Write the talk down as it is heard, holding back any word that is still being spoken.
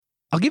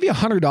I'll give you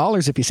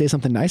 $100 if you say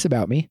something nice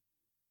about me.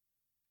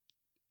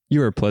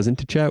 You are pleasant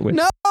to chat with.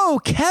 No,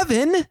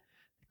 Kevin.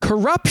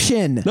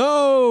 Corruption.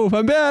 No,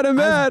 I'm bad.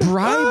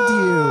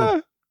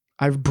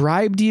 I've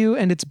bribed you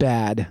and it's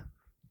bad.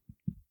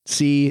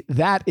 See,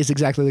 that is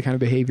exactly the kind of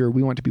behavior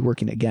we want to be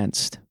working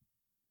against.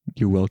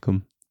 You're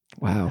welcome.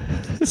 Wow.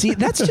 See,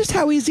 that's just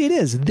how easy it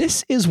is.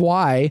 This is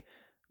why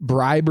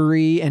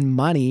bribery and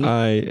money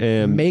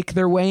make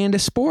their way into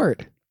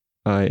sport.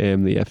 I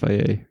am the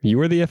FIA. You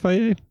are the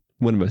FIA?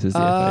 One of us is the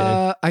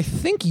FIA. I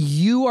think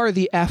you are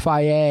the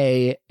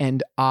FIA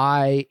and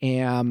I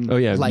am... Oh,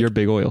 yeah. You're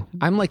big oil.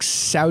 I'm like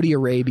Saudi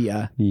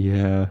Arabia.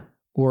 Yeah.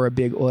 Or a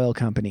big oil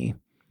company.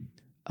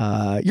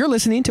 You're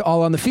listening to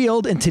All on the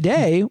Field, and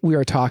today we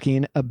are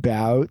talking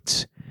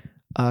about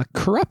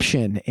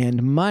corruption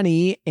and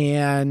money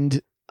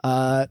and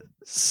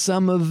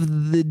some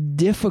of the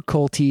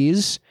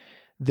difficulties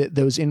that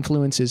those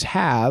influences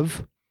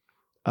have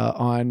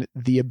on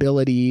the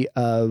ability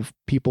of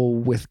people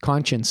with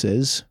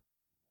consciences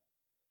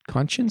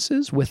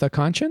with a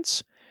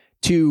conscience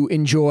to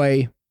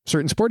enjoy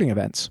certain sporting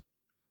events.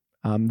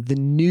 The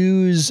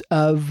news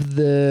of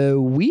the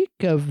week,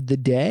 of the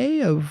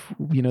day, of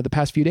the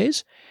past few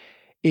days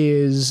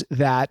is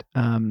that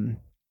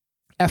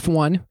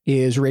F1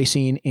 is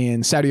racing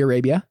in Saudi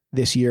Arabia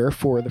this year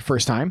for the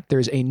first time.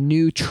 There's a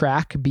new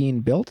track being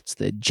built. It's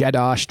the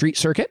Jeddah Street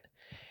Circuit.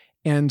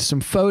 And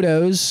some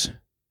photos,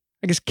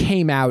 I guess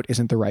came out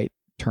isn't the right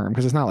term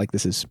because it's not like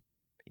this is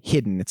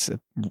hidden. It's a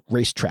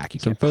racetrack.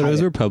 Some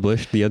photos were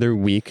published the other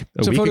week.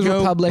 Some photos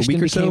were published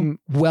and became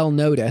well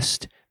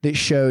noticed that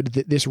showed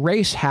that this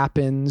race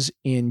happens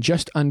in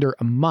just under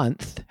a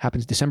month,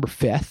 happens December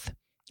 5th,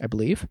 I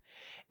believe.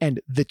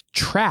 And the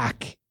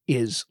track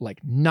is like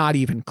not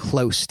even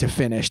close to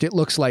finished. It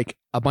looks like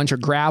a bunch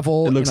of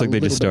gravel. It looks like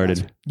they just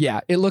started. Yeah.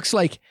 It looks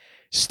like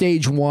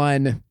stage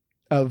one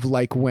of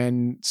like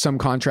when some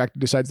contractor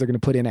decides they're going to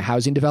put in a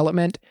housing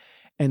development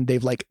and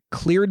they've like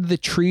cleared the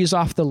trees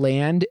off the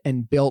land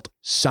and built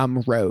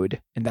some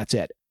road and that's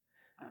it.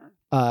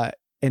 And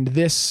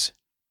this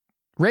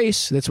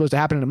race that's supposed to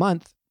happen in a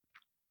month,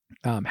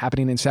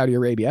 happening in Saudi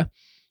Arabia,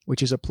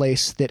 which is a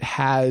place that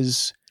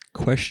has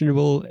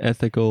questionable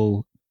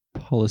ethical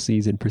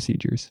policies and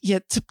procedures. Yeah.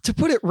 To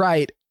put it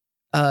right,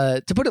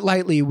 to put it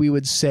lightly, we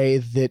would say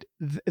that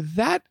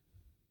that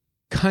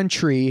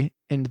country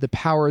and the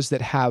powers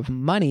that have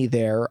money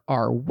there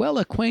are well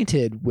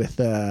acquainted with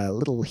a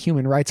little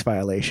human rights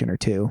violation or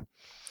two.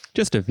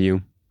 Just a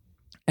few.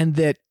 And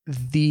that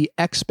the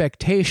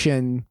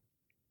expectation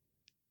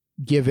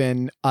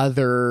given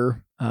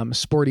other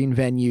sporting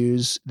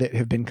venues that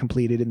have been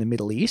completed in the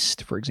Middle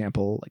East, for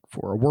example, like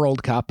for a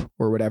World Cup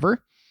or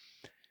whatever,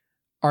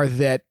 are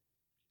that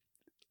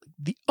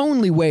the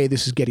only way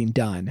this is getting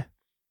done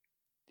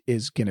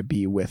is going to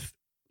be with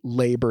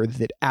labor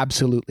that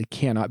absolutely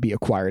cannot be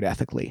acquired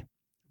ethically.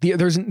 They're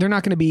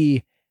not going to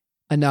be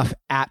enough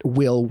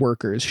at-will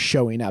workers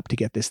showing up to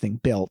get this thing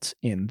built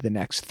in the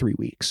next 3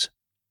 weeks.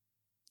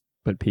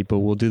 But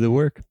people will do the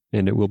work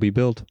and it will be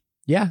built.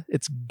 Yeah,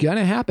 it's going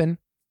to happen.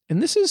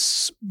 And this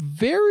is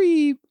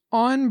very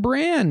on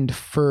brand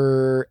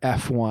for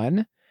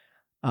F1.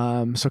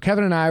 So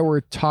Kevin and I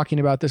were talking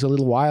about this a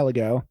little while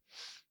ago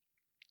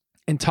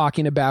and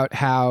talking about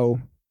how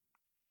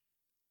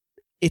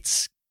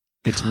it's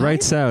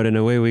rights out and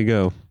away we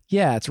go.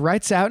 Yeah, it's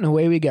rights out and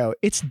away we go.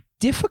 It's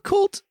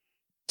difficult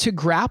to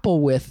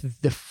grapple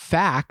with the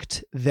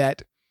fact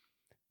that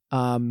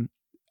a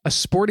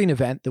sporting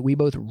event that we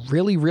both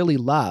really, really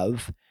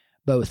love,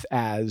 both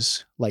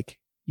as like,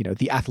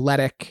 the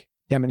athletic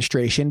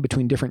demonstration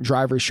between different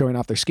drivers showing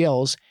off their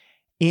skills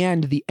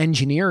and the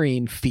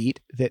engineering feat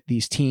that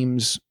these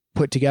teams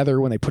put together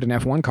when they put an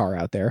F1 car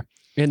out there.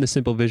 And the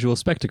simple visual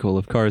spectacle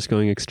of cars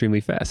going extremely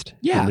fast.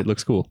 Yeah. And it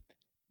looks cool.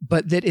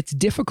 But that it's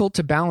difficult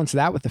to balance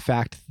that with the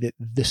fact that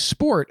the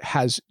sport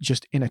has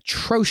just an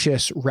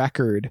atrocious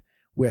record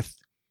with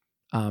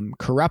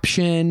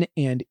corruption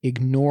and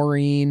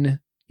ignoring,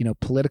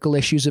 political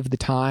issues of the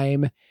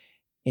time.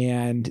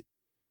 And,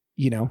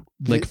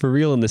 like for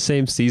real, in the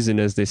same season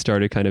as they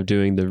started kind of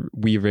doing the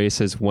we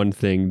race as one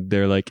thing,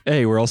 they're like,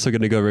 hey, we're also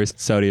going to go race in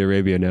Saudi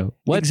Arabia now.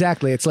 What?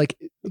 Exactly. It's like,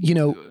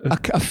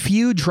 a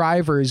few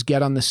drivers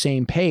get on the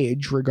same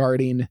page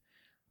regarding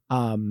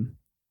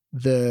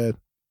the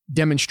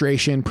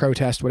demonstration,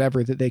 protest,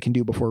 whatever that they can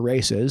do before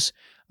races.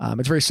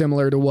 It's very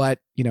similar to what,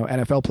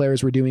 NFL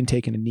players were doing,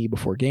 taking a knee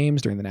before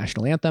games during the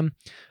national anthem.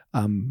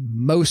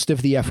 Most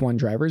of the F1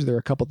 drivers, there are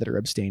a couple that are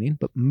abstaining,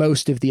 but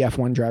most of the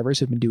F1 drivers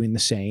have been doing the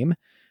same.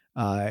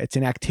 It's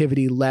an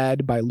activity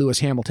led by Lewis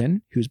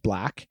Hamilton, who's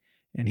black,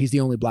 and he's the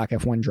only black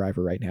F1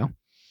 driver right now.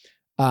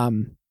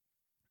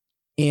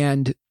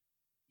 And,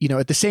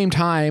 at the same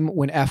time,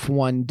 when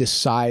F1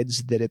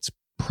 decides that it's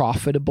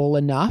profitable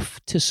enough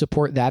to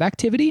support that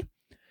activity,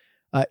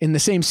 in the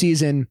same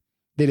season,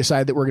 they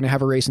decide that we're going to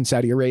have a race in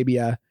Saudi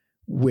Arabia,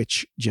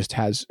 which just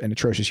has an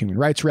atrocious human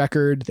rights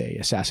record. They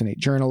assassinate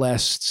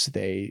journalists.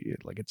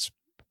 It's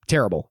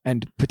terrible.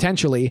 And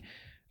potentially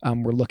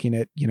we're looking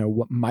at,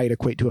 what might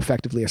equate to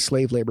effectively a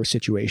slave labor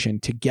situation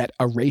to get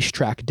a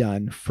racetrack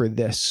done for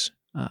this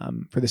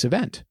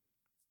event,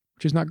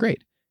 which is not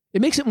great.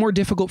 It makes it more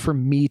difficult for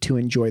me to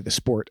enjoy the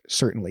sport,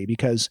 certainly,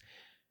 because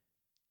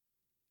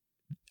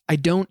I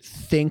don't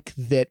think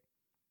that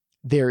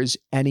there's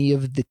any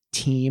of the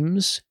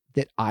teams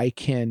that I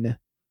can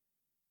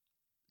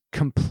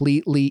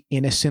completely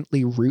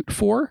innocently root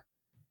for.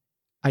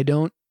 I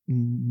don't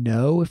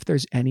know if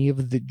there's any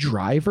of the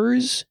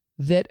drivers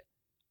that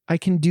I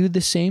can do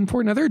the same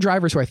for. Now, there are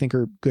drivers who I think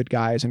are good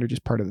guys and are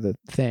just part of the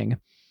thing.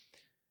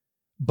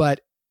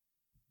 But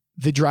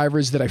the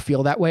drivers that I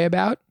feel that way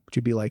about, which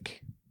would be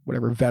like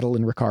whatever Vettel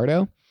and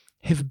Ricciardo,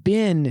 have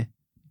been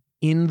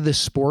in the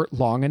sport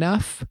long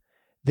enough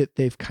that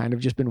they've kind of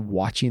just been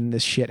watching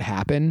this shit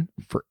happen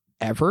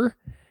forever.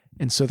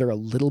 And so they're a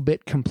little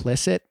bit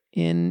complicit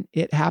in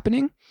it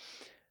happening.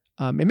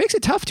 It makes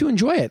it tough to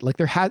enjoy it. Like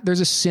there's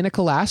a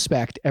cynical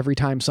aspect every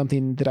time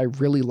something that I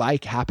really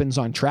like happens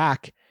on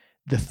track.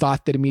 The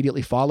thought that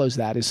immediately follows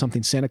that is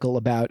something cynical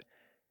about,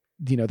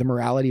 the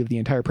morality of the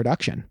entire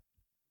production.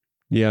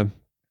 Yeah,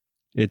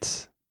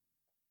 it's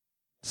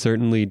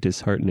certainly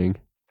disheartening.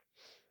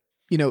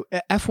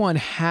 F1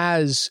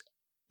 has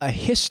a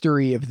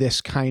history of this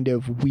kind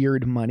of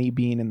weird money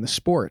being in the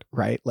sport,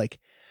 right? Like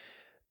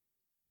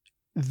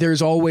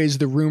there's always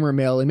the rumor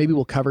mill, and maybe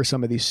we'll cover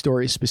some of these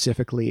stories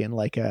specifically in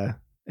like a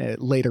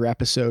later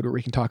episode where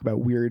we can talk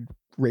about weird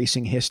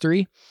racing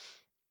history.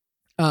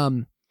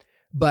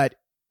 But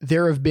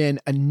there have been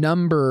a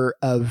number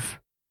of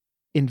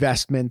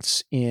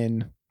investments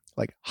in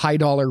like high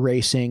dollar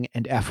racing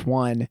and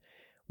F1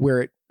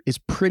 where it is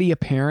pretty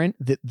apparent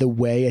that the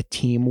way a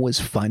team was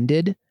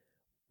funded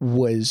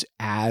was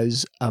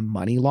as a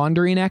money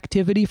laundering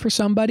activity for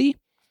somebody.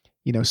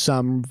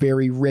 Some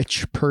very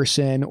rich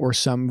person or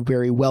some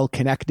very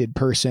well-connected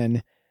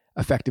person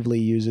effectively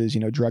uses,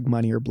 drug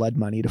money or blood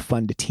money to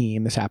fund a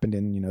team. This happened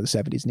in, the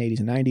 70s and 80s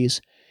and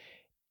 90s.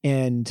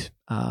 And,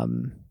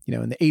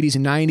 in the 80s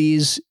and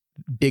 90s,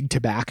 Big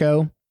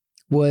Tobacco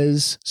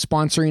was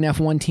sponsoring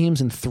F1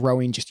 teams and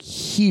throwing just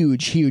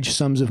huge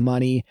sums of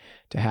money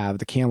to have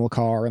the Camel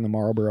car and the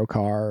Marlboro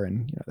car.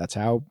 And, that's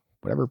how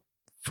whatever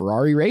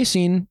Ferrari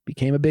racing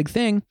became a big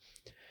thing.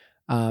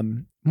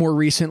 More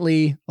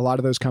recently, a lot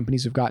of those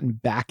companies have gotten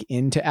back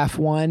into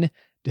F1,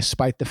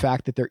 despite the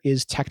fact that there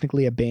is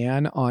technically a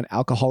ban on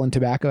alcohol and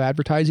tobacco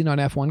advertising on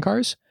F1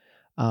 cars.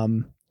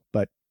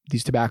 But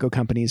these tobacco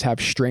companies have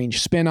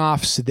strange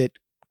spin-offs that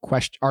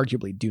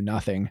arguably do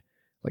nothing,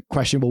 like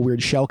questionable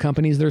weird shell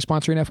companies that are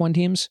sponsoring F1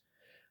 teams.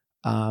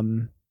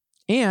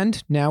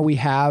 And now we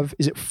have,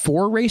 is it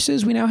 4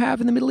 races we now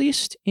have in the Middle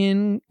East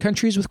in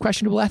countries with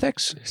questionable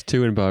ethics? There's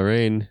 2 in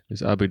Bahrain.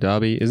 There's Abu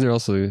Dhabi. Isn't there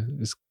also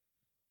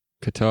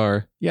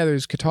Qatar? Yeah,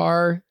 there's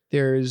Qatar.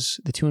 There's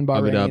the 2 in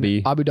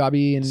Bahrain, Abu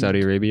Dhabi and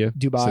Saudi Arabia,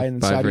 Dubai, so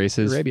and 5 Saudi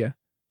races, Arabia.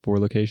 4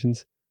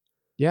 locations.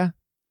 Yeah.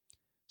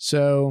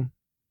 So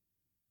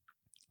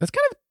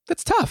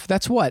that's tough.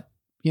 That's what,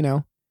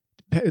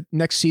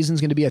 next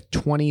season's going to be a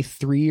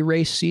 23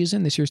 race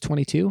season. This year's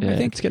 22, I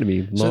think. It's going to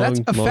be long, so that's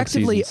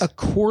effectively long a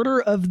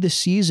quarter of the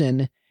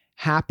season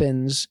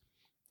happens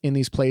in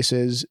these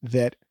places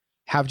that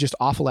have just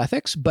awful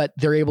ethics, but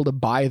they're able to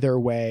buy their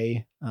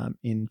way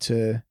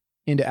into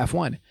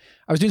F1.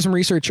 I was doing some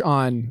research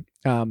on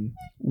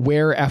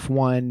where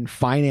F1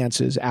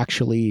 finances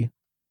actually,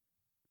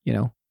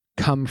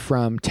 come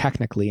from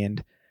technically,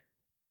 and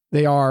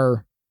they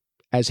are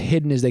as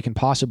hidden as they can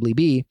possibly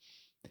be.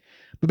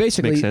 But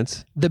basically, makes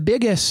sense.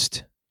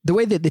 The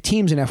way that the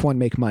teams in F1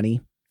 make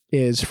money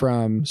is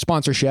from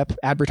sponsorship,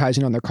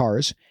 advertising on their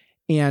cars,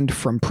 and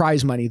from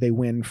prize money they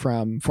win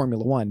from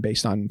Formula One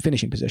based on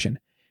finishing position.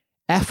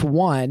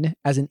 F1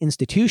 as an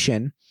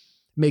institution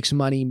makes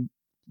money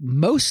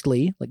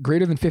mostly, like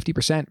greater than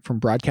 50%, from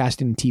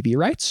broadcasting and TV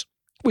rights,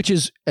 which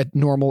is a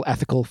normal,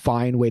 ethical,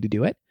 fine way to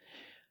do it.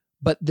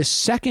 But the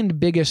second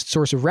biggest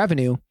source of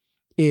revenue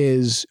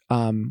is,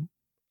 I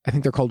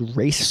think they're called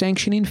race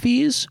sanctioning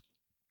fees.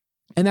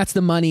 And that's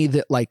the money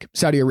that like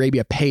Saudi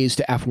Arabia pays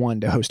to F1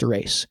 to host a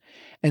race.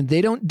 And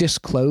they don't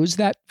disclose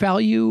that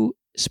value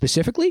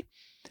specifically,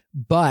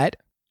 but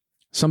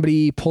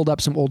somebody pulled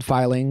up some old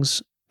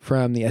filings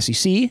from the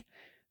SEC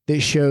that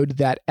showed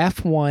that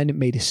F1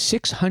 made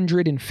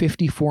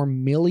 $654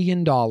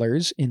 million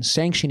in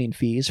sanctioning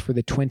fees for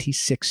the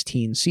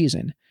 2016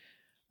 season,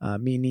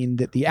 meaning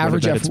that the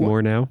average F1... F1... it's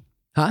more now?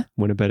 Huh?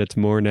 Want to bet it's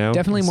more now?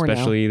 Definitely more now.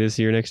 Especially this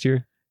year, next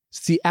year?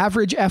 It's the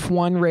average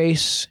F1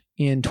 race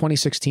in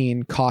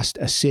 2016 cost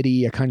a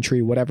city, a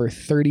country, whatever,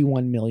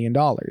 $31 million.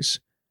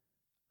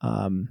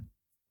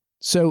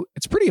 So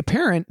it's pretty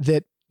apparent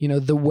that,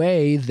 the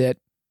way that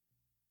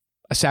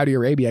a Saudi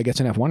Arabia gets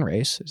an F1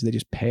 race is they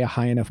just pay a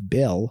high enough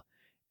bill,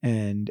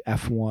 and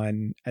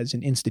F1 as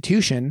an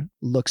institution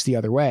looks the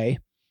other way,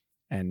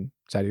 and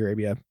Saudi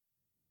Arabia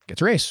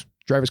gets a race.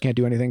 Drivers can't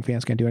do anything.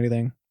 Fans can't do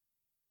anything.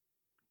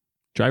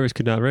 Drivers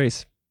could not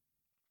race.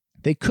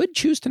 They could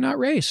choose to not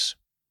race.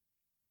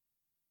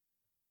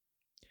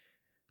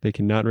 They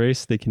can not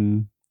race. They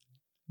can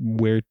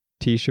wear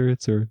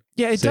t-shirts or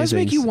it say does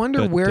make things, you wonder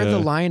but, where the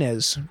line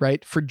is,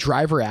 right? For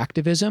driver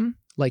activism,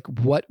 like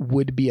what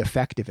would be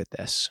effective at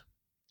this?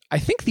 I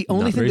think the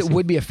only thing that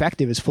would be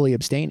effective is fully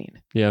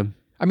abstaining. Yeah.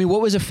 I mean,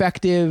 what was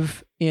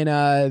effective in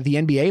the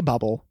NBA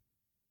bubble?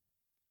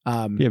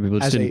 People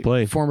just didn't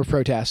play. Form of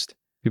protest.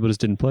 People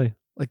just didn't play.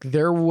 Like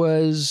there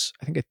was,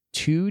 I think, a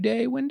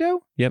 2-day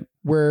window. Yep.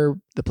 Where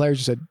the players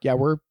just said, "Yeah,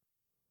 we're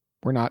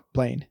not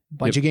playing." A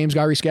bunch of games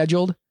got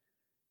rescheduled,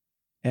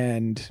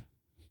 and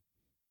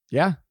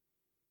yeah,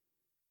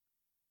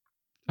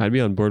 I'd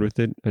be on board with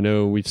it. I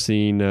know we've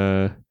seen,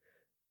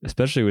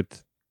 especially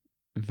with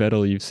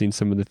Vettel, you've seen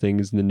some of the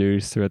things in the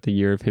news throughout the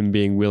year of him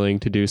being willing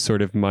to do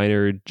sort of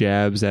minor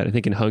jabs at, I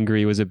think in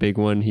Hungary was a big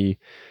one.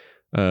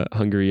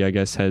 Hungary, I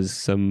guess, has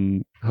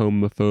some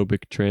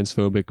homophobic,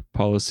 transphobic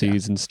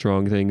policies and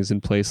strong things in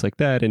place like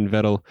that. And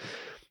Vettel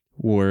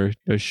wore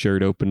a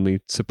shirt openly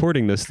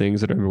supporting those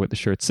things. I don't remember what the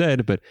shirt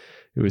said, but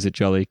it was a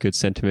jolly good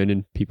sentiment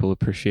and people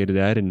appreciated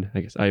that. And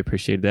I guess I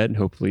appreciated that. And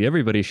hopefully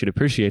everybody should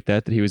appreciate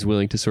that he was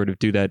willing to sort of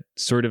do that,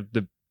 sort of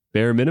the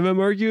bare minimum,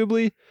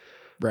 arguably.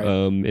 Right.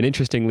 And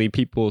interestingly,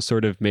 people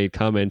sort of made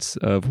comments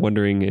of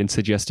wondering and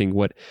suggesting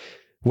what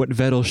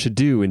Vettel should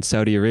do in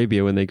Saudi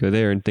Arabia when they go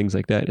there and things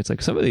like that. It's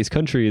like some of these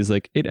countries,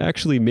 like it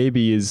actually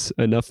maybe is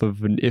enough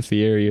of an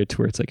iffy area to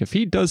where it's like if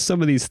he does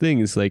some of these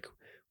things, like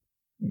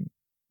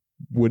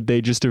would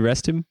they just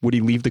arrest him? Would he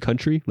leave the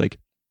country? Like,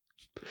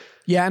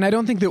 yeah, and I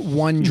don't think that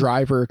one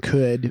driver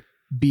could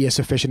be a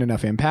sufficient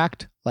enough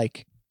impact.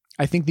 Like,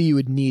 I think that you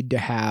would need to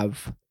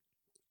have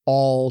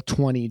all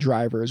 20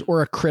 drivers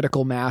or a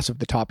critical mass of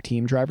the top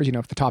team drivers,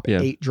 if the top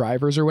 8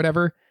 drivers or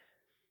whatever,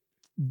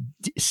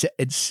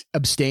 it's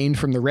abstained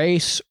from the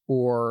race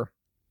or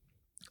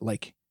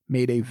like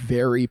made a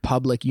very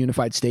public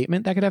unified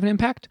statement that could have an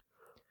impact.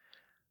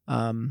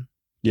 But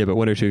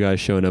 1 or 2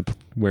 guys showing up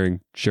wearing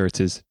shirts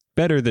is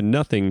better than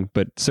nothing,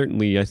 but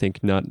certainly I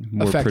think not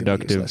more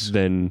productive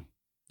than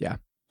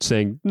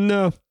saying,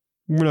 no,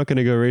 we're not going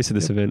to go race at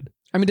this event.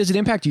 I mean, does it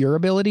impact your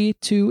ability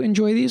to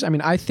enjoy these? I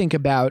mean, I think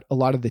about a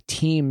lot of the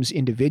teams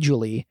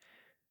individually.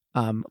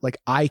 Like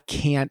I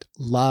can't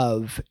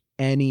love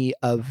any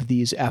of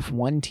these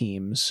F1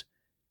 teams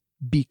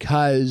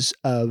because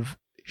of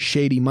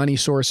shady money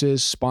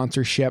sources,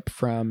 sponsorship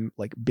from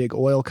like big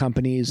oil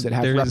companies that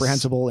have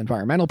reprehensible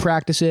environmental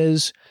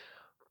practices.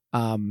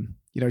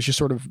 It's just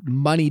sort of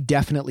money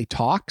definitely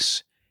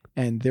talks,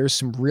 and there's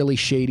some really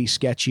shady,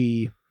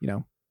 sketchy,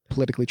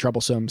 politically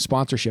troublesome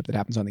sponsorship that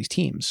happens on these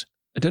teams.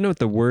 I don't know what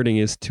the wording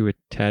is to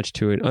attach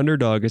to it.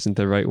 Underdog isn't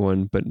the right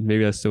one, but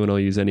maybe that's the one I'll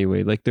use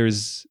anyway. Like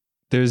there's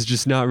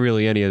just not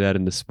really any of that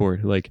in the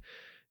sport. Like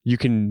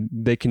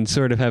they can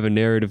sort of have a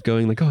narrative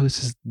going like, oh,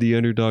 this is the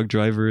underdog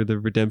driver, the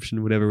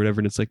redemption, whatever.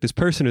 And it's like this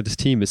person or this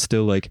team is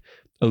still like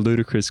a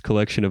ludicrous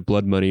collection of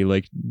blood money.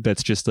 Like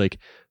that's just like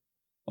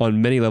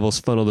on many levels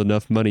funneled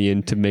enough money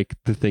in to make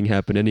the thing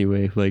happen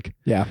anyway. Like,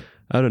 yeah,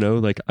 I don't know.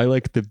 Like I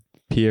like the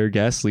Pierre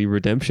Gasly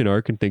redemption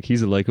arc and think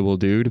he's a likable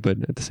dude, but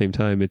at the same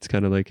time, it's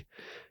kind of like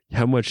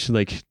how much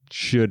like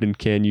should and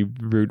can you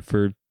root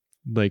for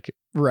like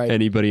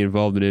anybody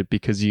involved in it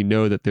because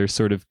that they're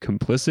sort of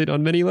complicit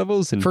on many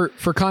levels. And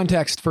for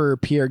context, for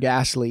Pierre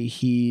Gasly,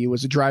 he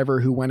was a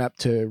driver who went up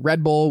to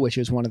Red Bull, which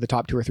is one of the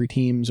top 2 or 3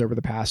 teams over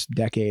the past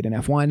decade in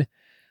F1.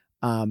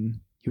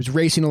 He was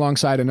racing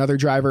alongside another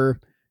driver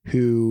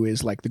who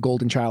is like the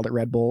golden child at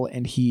Red Bull,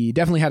 and he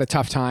definitely had a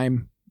tough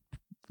time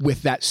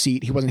with that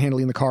seat. He wasn't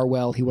handling the car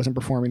well. He wasn't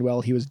performing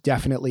well. He was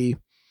definitely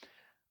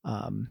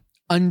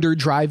under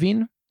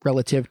driving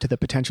relative to the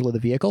potential of the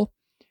vehicle.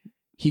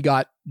 He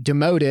got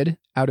demoted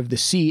out of the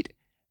seat,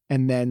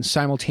 and then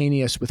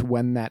simultaneous with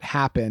when that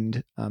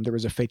happened, there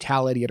was a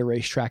fatality at a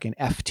racetrack in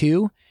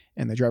F2,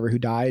 and the driver who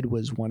died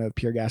was one of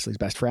Pierre Gasly's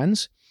best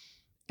friends.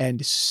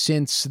 And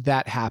since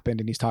that happened,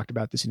 and he's talked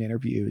about this in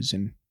interviews,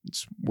 and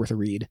it's worth a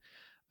read,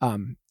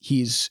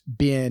 he's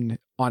been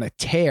on a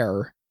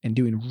tear and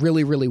doing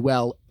really, really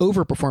well,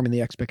 overperforming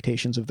the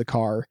expectations of the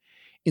car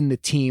in the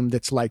team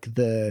that's like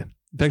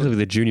effectively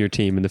the junior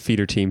team and the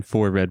feeder team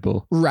for Red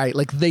Bull. Right.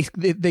 Like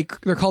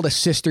they're called a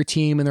sister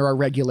team, and there are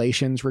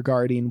regulations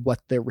regarding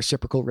what the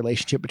reciprocal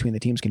relationship between the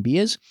teams can be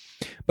is.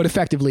 But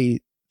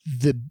effectively,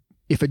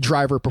 if a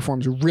driver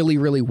performs really,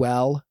 really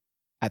well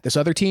at this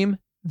other team,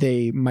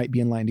 they might be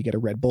in line to get a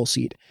Red Bull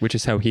seat. Which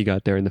is how he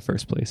got there in the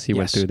first place. He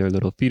went through their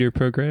little feeder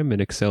program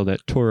and excelled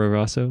at Toro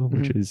Rosso,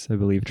 which is, I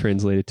believe,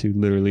 translated to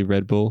literally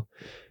Red Bull.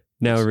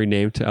 Now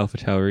renamed to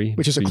AlphaTauri.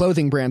 Which is a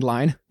clothing brand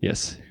line.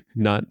 Yes.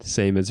 Not the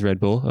same as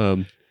Red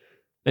Bull.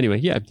 Anyway,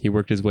 he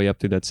worked his way up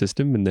through that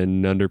system and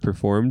then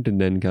underperformed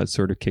and then got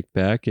sort of kicked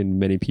back. And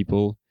many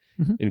people,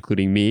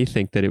 including me,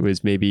 think that it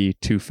was maybe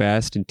too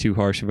fast and too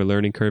harsh of a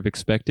learning curve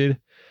expected.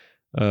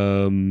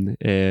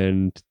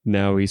 And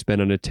now he's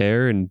been on a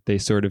tear, and they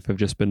sort of have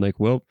just been like,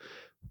 well,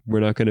 we're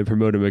not going to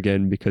promote him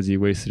again because he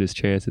wasted his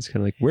chance. It's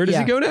kind of like, where does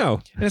he go now?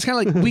 And it's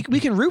kind of like, we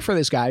can root for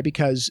this guy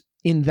because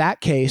in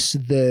that case,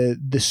 the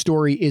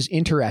story is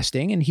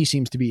interesting and he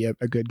seems to be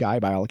a good guy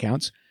by all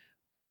accounts,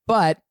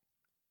 but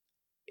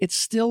it's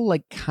still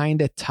like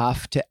kind of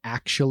tough to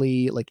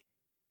actually like,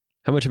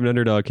 how much of an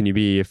underdog can you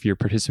be if you're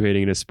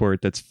participating in a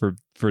sport that's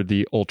for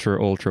the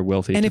ultra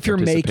wealthy? And to if you're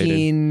participate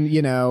in?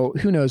 making,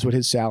 who knows what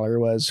his salary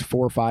was,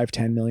 $4, $5,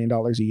 $10 million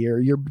a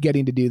year, you're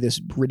getting to do this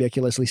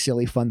ridiculously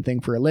silly fun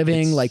thing for a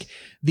living. Like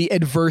the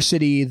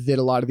adversity that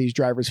a lot of these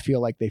drivers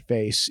feel like they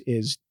face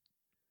is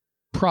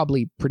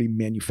probably pretty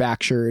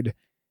manufactured.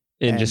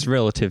 And just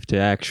relative to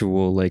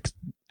actual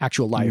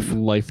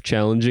life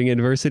challenging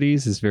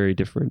adversities is very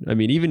different. I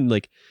mean, even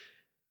like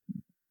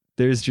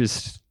there's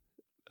just,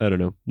 I don't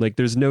know, like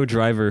there's no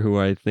driver who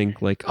I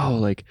think like, oh,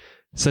 like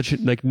such a,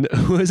 like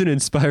who has an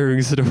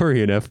inspiring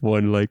story in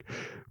F1. Like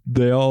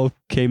they all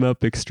came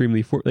up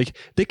extremely like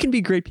they can be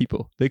great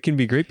people. They can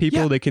be great people.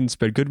 Yeah. They can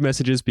spread good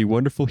messages, be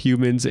wonderful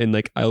humans. And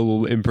like, I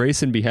will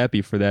embrace and be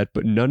happy for that.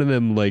 But none of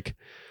them like,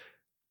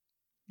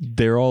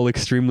 they're all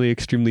extremely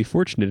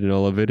fortunate in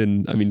all of it.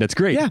 And I mean, that's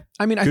great. Yeah.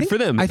 I mean, for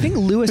them. I think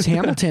Lewis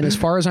Hamilton, as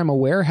far as I'm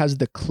aware, has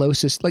the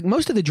closest, like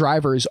most of the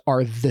drivers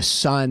are the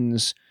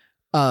sons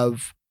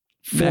of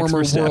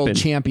former world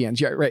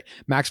champions. Yeah, right.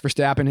 Max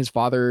Verstappen, his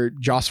father,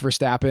 Jos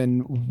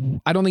Verstappen.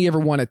 I don't think he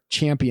ever won a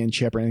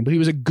championship or anything, but he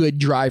was a good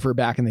driver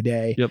back in the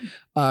day. Yep.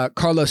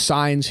 Carlos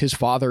Sainz, his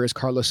father is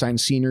Carlos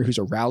Sainz Sr., who's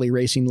a rally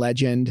racing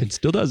legend. And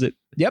still does it.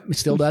 Yep,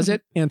 still does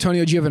it.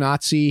 Antonio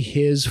Giovinazzi,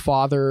 his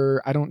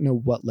father, I don't know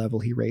what level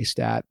he raced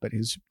at, but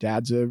his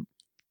dad's a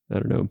I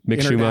don't know, Mick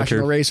international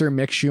Schumacher racer.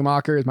 Mick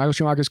Schumacher is Michael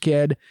Schumacher's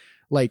kid.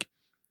 Like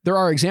there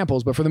are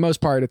examples, but for the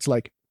most part, it's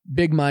like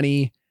big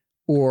money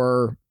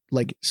or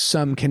like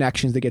some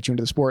connections that get you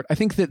into the sport. I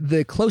think that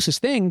the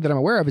closest thing that I'm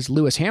aware of is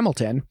Lewis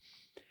Hamilton.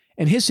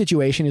 And his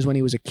situation is when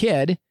he was a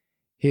kid,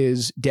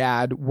 his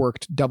dad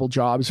worked double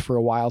jobs for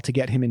a while to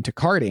get him into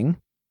karting,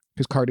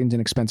 because karting's an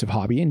expensive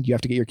hobby and you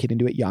have to get your kid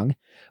into it young.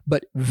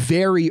 But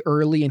very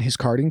early in his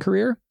karting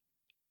career,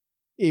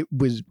 it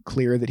was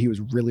clear that he was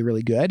really,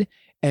 really good,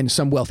 and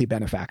some wealthy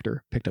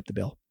benefactor picked up the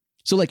bill.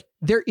 So like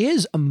there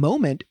is a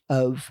moment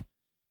of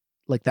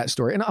like that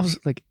story. And I was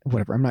like,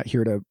 whatever, I'm not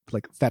here to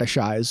like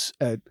fetishize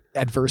a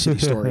adversity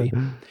story.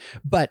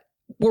 But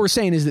what we're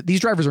saying is that these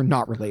drivers are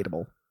not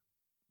relatable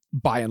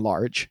by and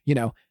large.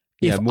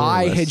 If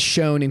I had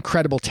shown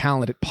incredible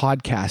talent at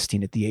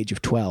podcasting at the age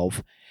of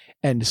 12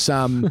 and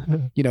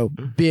some,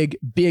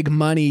 big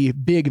money,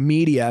 big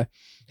media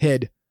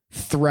had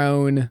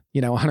thrown,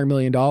 $100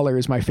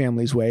 million my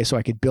family's way so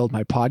I could build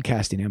my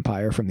podcasting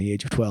empire from the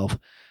age of 12,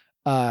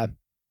 I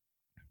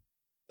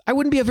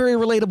wouldn't be a very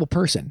relatable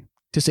person,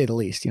 to say the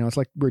least. It's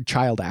like weird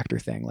child actor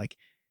thing. Like,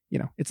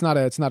 it's not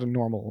a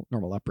normal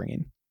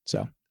upbringing.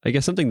 So I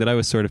guess something that I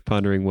was sort of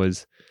pondering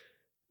was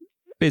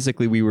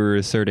basically we were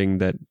asserting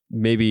that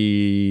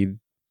maybe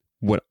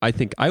what I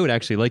think I would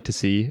actually like to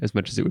see, as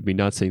much as it would be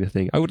not seeing the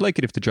thing, I would like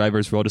it if the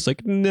drivers were all just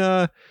like,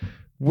 nah,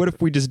 what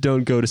if we just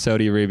don't go to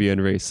Saudi Arabia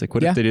and race? Like,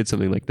 what if they did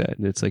something like that?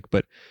 And it's like,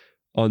 but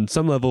on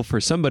some level, for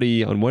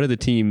somebody on one of the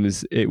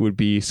teams, it would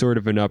be sort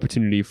of an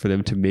opportunity for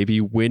them to maybe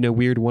win a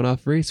weird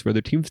one-off race where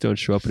other teams don't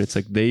show up. And it's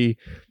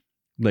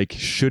like,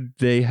 should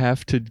they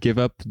have to give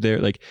up their,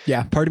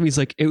 part of me is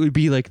like, it would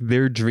be like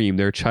their dream,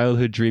 their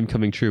childhood dream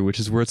coming true, which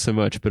is worth so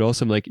much. But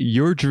also I'm like,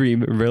 your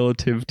dream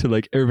relative to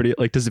like everybody,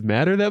 like, does it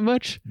matter that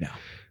much? No.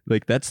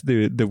 Like that's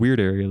the weird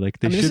area. Like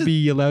they should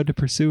be allowed to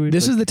pursue it.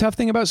 This is the tough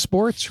thing about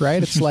sports,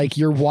 right? It's like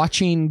you're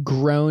watching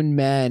grown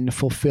men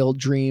fulfill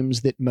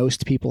dreams that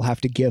most people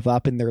have to give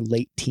up in their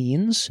late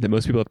teens. That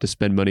most people have to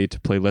spend money to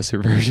play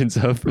lesser versions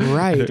of.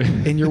 Right.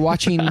 And you're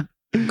watching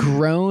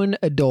grown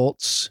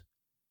adults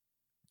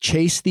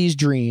chase these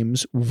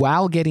dreams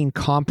while getting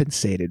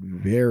compensated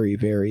very,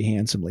 very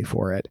handsomely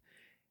for it.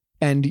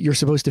 And you're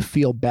supposed to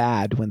feel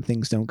bad when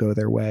things don't go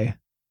their way.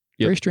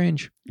 Yep. Very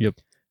strange. Yep.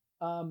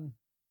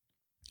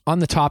 On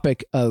the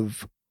topic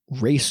of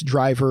race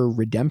driver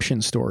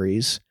redemption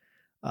stories,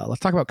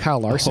 let's talk about Kyle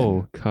Larson.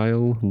 Oh,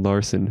 Kyle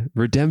Larson.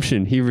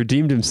 Redemption. He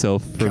redeemed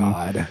himself from...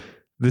 God.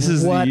 This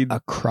is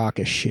a crock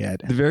of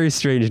shit. The very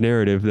strange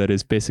narrative that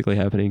is basically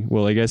happening.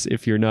 Well, I guess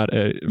if you're not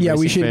a we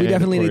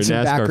definitely need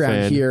some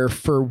background here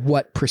for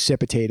what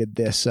precipitated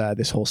this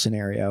whole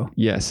scenario.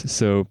 Yes.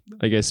 So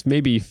I guess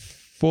maybe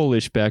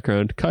foolish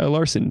background. Kyle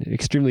Larson,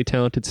 extremely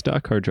talented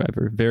stock car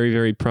driver, very,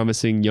 very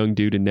promising young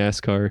dude in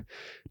NASCAR,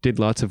 did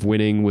lots of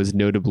winning, was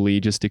notably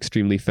just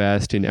extremely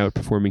fast in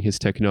outperforming his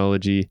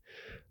technology.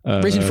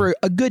 Racing for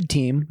a good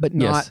team, but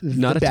not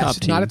a best. Top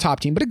team. Not a top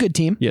team, but a good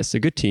team. Yes, a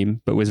good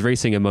team, but was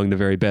racing among the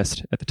very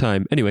best at the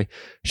time. Anyway,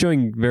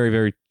 showing very,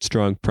 very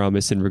strong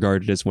promise and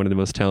regarded as one of the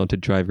most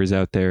talented drivers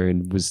out there,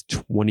 and was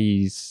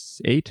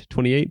 28.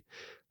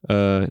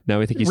 Now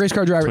I think he's race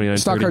car driver.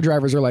 Stock 30. car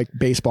drivers are like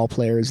baseball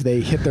players. They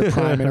hit their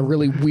prime in a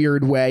really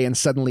weird way and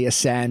suddenly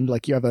ascend.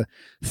 Like you have a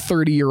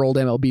 30-year-old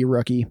MLB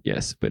rookie.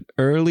 Yes, but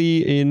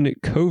early in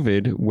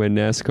COVID, when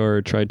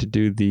NASCAR tried to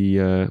do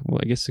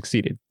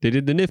succeeded. They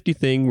did the nifty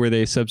thing where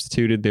they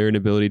substituted their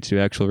inability to do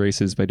actual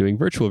races by doing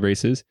virtual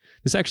races.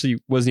 This actually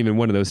wasn't even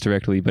one of those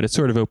directly, but it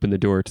sort of opened the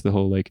door to the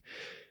whole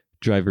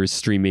drivers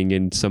streaming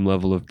in some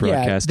level of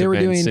broadcast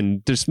events,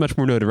 and there's much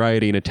more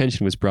notoriety and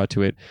attention was brought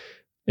to it.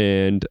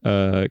 And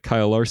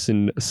Kyle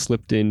Larson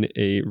slipped in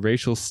a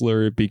racial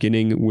slur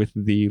beginning with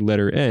the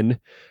letter N,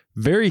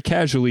 very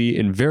casually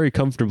and very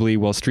comfortably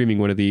while streaming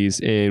one of these,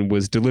 and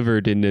was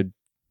delivered in a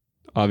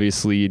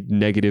obviously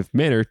negative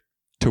manner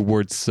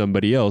towards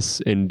somebody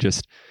else, and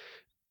just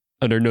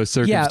under no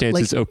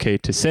circumstances okay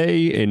to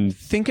say. And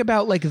think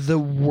about like the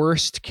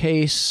worst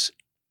case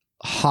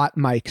hot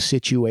mic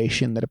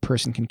situation that a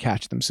person can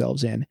catch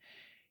themselves in.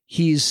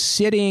 He's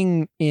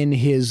sitting in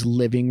his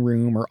living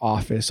room or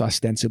office,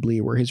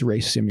 ostensibly, where his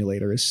race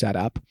simulator is set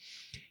up.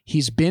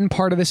 He's been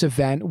part of this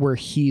event where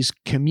he's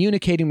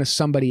communicating with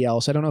somebody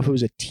else. I don't know if it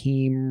was a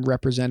team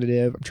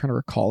representative. I'm trying to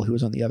recall who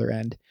was on the other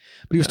end,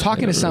 but he was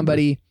talking to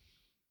somebody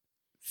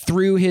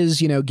through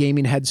his,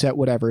 gaming headset,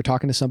 whatever,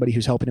 talking to somebody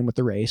who's helping him with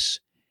the race.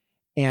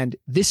 And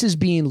this is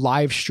being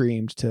live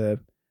streamed to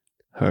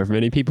however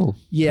many people.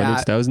 Yeah.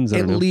 Hundreds, thousands,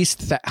 at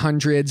least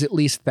hundreds, at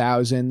least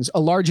thousands, a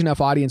large enough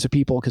audience of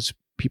people, because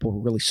people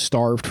were really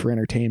starved for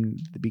entertainment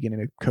at the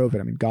beginning of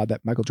COVID. I mean, God,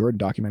 that Michael Jordan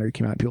documentary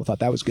came out and people thought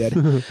that was good.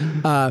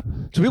 So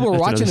people were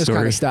watching this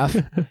kind of stuff.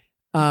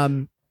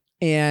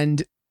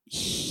 And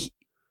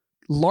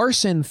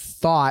Larson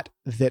thought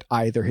that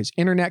either his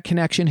internet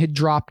connection had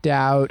dropped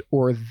out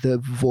or the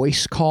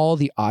voice call,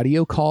 the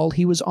audio call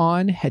he was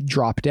on had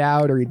dropped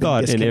out, or he'd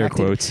been disconnected. In air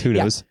quotes, who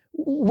knows?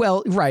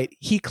 Well, right.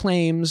 He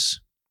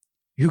claims,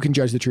 who can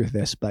judge the truth of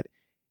this, but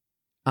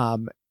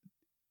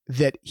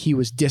that he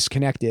was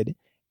disconnected.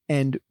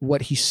 And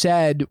what he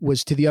said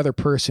was to the other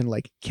person,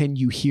 like, can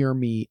you hear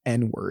me,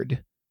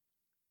 N-word?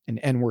 An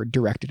N-word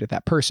directed at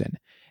that person.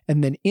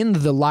 And then in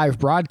the live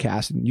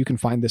broadcast, and you can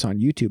find this on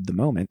YouTube the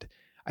moment,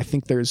 I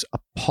think there's a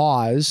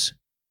pause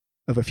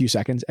of a few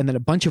seconds, and then a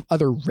bunch of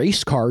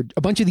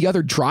the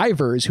other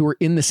drivers who were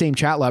in the same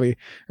chat lobby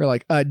are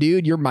like,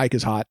 dude, your mic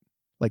is hot.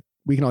 Like,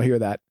 we can all hear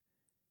that.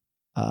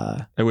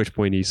 At which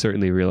point he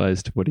certainly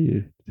realized what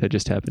had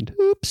just happened.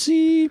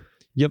 Oopsie.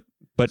 Yep.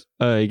 But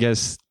I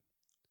guess...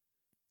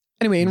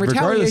 Anyway, in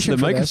retaliation regardless of the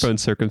for microphone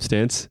this,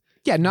 circumstance...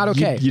 Yeah, not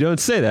okay. You don't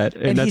say that.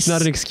 And that's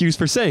not an excuse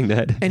for saying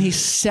that. And he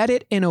said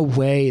it in a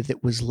way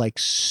that was like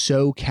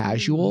so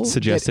casual.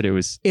 Suggested it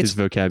was his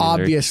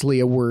vocabulary. Obviously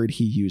a word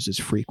he uses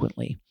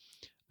frequently.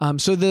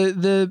 So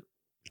the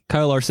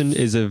Kyle Larson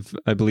is of,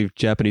 I believe,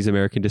 Japanese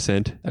American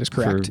descent. That is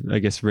correct. For, I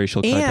guess,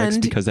 racial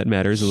context, because that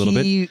matters a little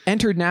bit. He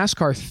entered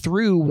NASCAR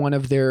through one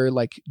of their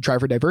like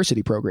driver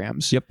diversity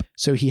programs. Yep.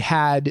 So he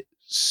had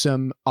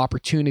some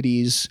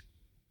opportunities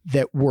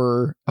that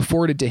were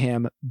afforded to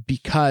him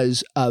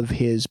because of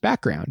his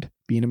background,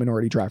 being a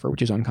minority driver,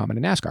 which is uncommon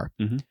in NASCAR.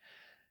 Mm-hmm.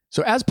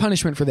 So as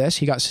punishment for this,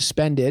 he got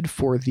suspended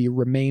for the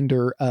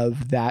remainder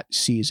of that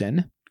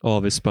season. All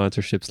of his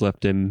sponsorships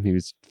left him. He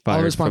was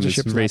fired from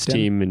his race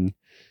team,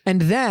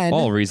 and then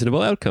all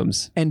reasonable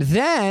outcomes. And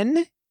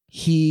then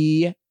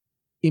he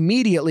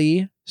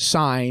immediately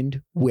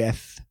signed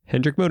with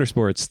Hendrick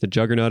Motorsports, the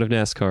juggernaut of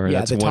NASCAR. Yeah,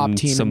 that's the top won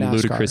team some in NASCAR.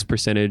 Ludicrous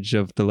percentage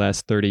of the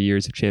last 30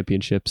 years of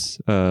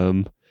championships.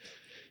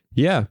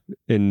 Yeah,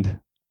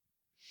 and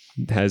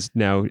has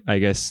now, I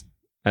guess,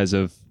 as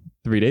of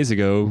 3 days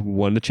ago,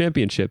 won the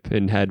championship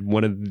and had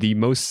one of the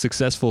most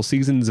successful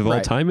seasons of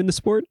all time in the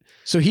sport.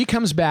 So he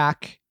comes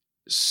back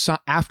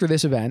after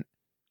this event,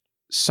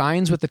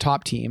 signs with the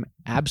top team,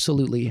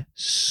 absolutely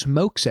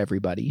smokes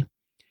everybody.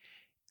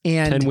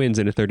 And 10 wins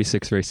in a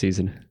 36 race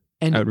season.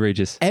 And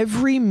outrageous.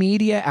 Every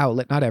media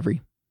outlet, not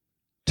every,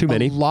 too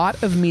many, a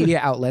lot of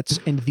media outlets,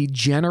 and the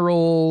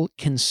general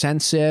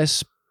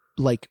consensus,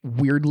 like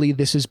weirdly,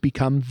 this has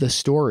become the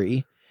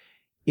story,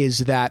 is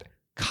that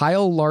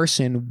Kyle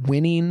Larson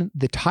winning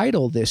the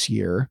title this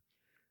year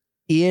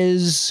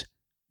is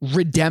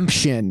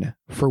redemption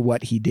for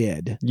what he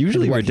did.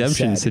 Usually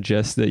redemption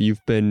suggests that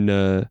you've been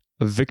a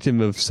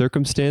victim of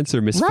circumstance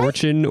or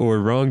misfortune or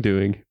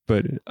wrongdoing,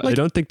 but I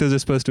don't think those are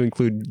supposed to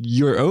include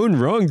your own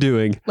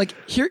wrongdoing. Like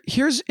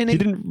here's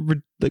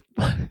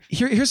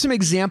some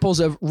examples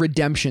of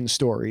redemption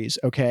stories.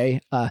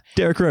 Okay.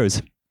 Derrick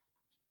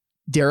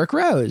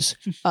Rose,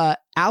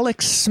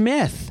 Alex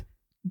Smith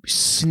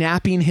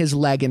snapping his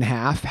leg in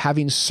half,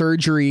 having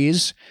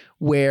surgeries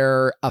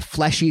where a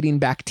flesh-eating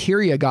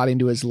bacteria got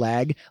into his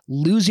leg,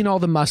 losing all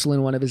the muscle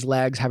in one of his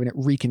legs, having it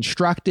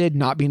reconstructed,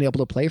 not being able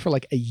to play for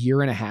like a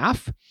year and a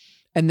half,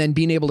 and then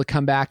being able to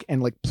come back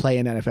and like play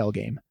an NFL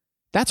game.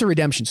 That's a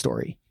redemption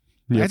story.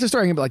 Yep. That's a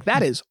story I can be like,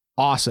 that is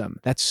awesome.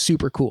 That's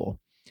super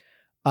cool.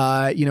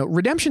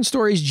 Redemption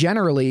stories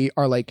generally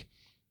are like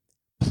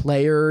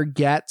player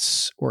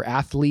gets or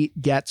athlete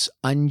gets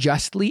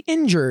unjustly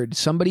injured.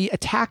 Somebody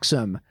attacks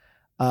him.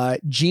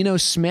 Geno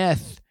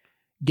Smith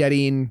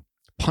getting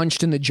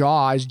punched in the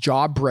jaw, his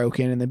jaw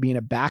broken, and then being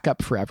a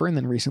backup forever. And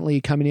then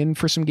recently coming in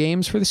for some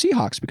games for the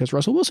Seahawks because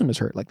Russell Wilson was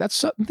hurt. Like that's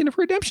something of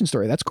a redemption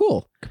story. That's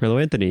cool. Carmelo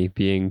Anthony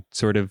being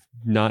sort of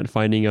not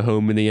finding a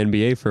home in the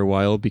NBA for a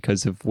while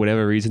because of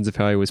whatever reasons of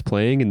how he was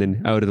playing, and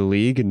then out of the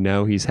league. And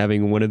now he's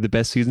having one of the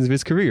best seasons of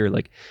his career.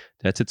 Like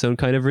that's its own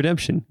kind of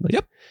redemption. Like,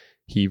 yep.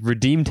 He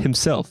redeemed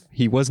himself.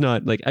 He was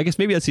not like, I guess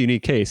maybe that's a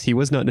unique case. He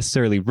was not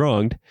necessarily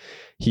wronged.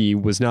 He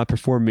was not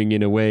performing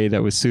in a way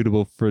that was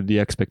suitable for the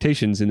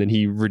expectations. And then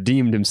he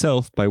redeemed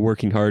himself by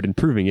working hard and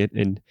proving it.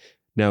 And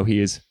now he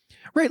is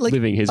right, like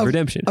living his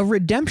redemption. A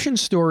redemption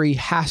story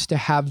has to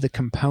have the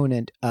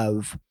component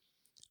of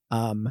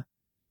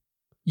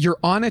you're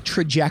on a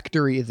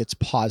trajectory that's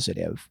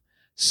positive.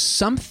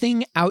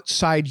 Something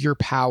outside your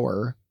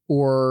power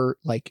or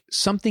like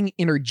something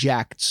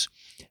interjects,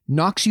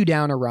 knocks you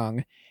down a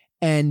rung,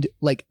 and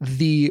like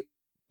the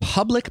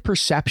public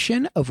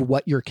perception of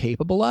what you're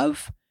capable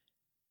of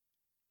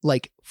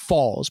like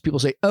falls. People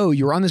say, oh,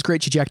 you were on this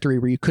great trajectory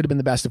where you could have been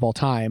the best of all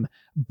time,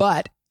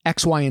 but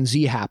X, Y, and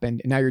Z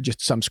happened, and now you're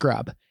just some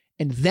scrub.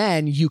 And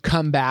then you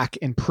come back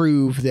and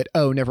prove that,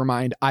 oh, never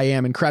mind, I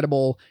am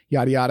incredible,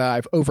 yada, yada.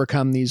 I've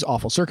overcome these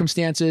awful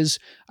circumstances.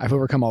 I've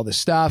overcome all this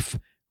stuff,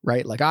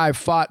 right? Like I've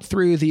fought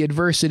through the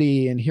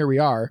adversity and here we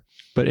are.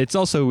 But it's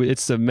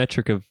a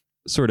metric of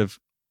sort of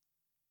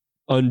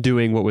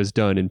undoing what was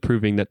done and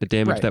proving that the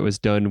damage that was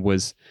done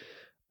was,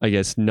 I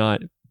guess,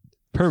 not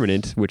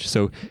permanent, which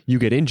so you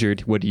get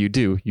injured, what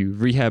do? You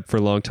rehab for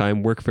a long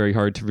time, work very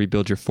hard to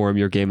rebuild your form,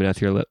 your game,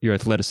 and your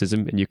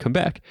athleticism, and you come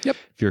back. Yep.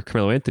 If you're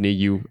Carmelo Anthony,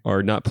 you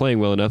are not playing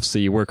well enough, so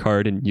you work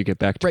hard and you get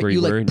back to where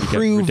you were, and you get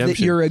redemption. You prove that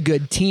you're a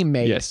good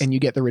teammate, yes. And you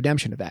get the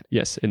redemption of that.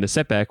 Yes, and the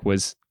setback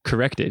was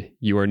corrected.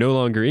 You are no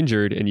longer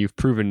injured, and you've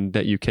proven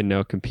that you can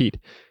now compete.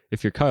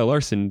 If you're Kyle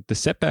Larson, the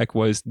setback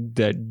was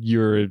that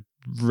you're a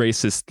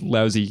racist,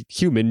 lousy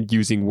human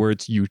using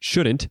words you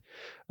shouldn't,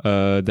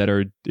 that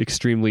are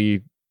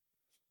extremely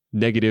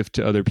negative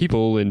to other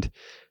people and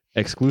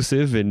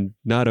exclusive and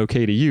not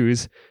okay to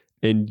use.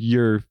 And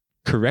your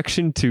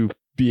correction to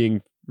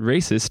being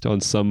racist on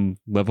some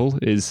level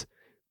is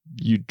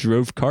you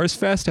drove cars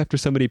fast after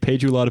somebody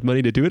paid you a lot of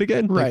money to do it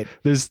again. Right.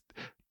 Like,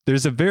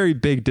 there's a very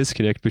big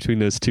disconnect between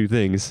those two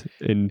things,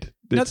 and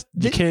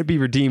you can't be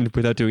redeemed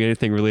without doing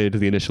anything related to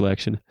the initial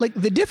action. Like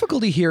the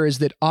difficulty here is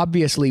that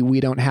obviously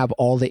we don't have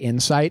all the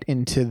insight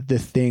into the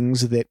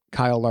things that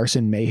Kyle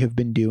Larson may have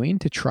been doing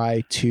to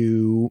try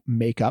to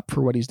make up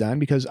for what he's done.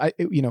 Because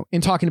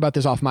in talking about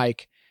this off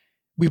mic,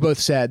 we both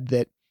said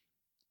that,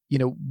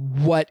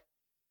 what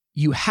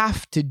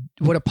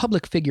a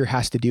public figure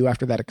has to do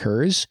after that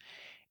occurs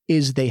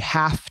is they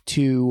have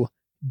to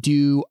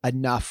do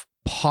enough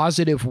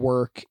positive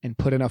work and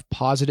put enough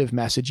positive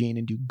messaging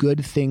and do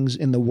good things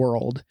in the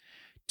world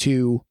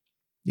to,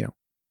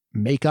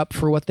 make up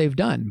for what they've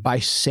done. By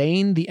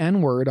saying the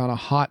N-word on a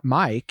hot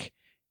mic,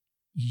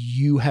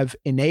 you have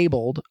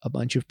enabled a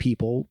bunch of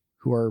people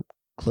who are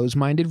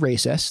closed-minded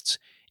racists,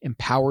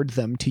 empowered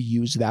them to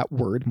use that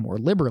word more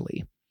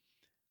liberally.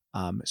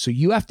 So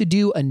you have to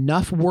do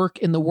enough work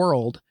in the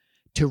world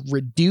to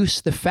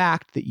reduce the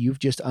fact that you've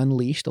just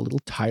unleashed a little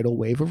tidal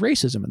wave of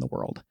racism in the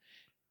world.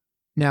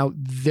 Now,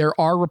 there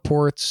are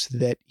reports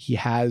that he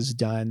has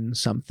done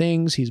some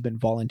things. He's been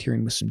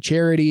volunteering with some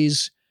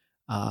charities.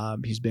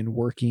 He's been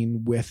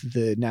working with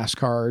the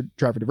NASCAR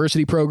driver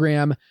diversity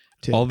program.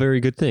 All very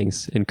good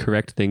things and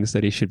correct things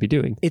that he should be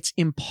doing. It's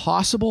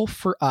impossible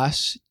for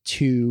us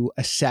to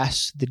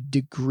assess the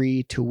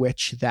degree to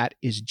which that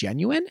is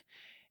genuine.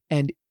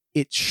 And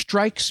it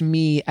strikes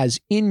me as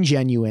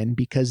ingenuine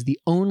because the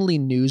only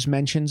news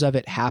mentions of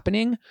it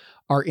happening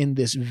are in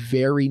this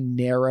very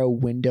narrow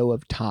window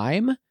of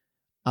time.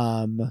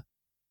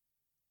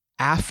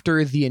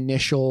 After the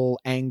initial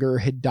anger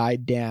had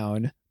died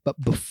down, but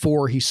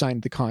before he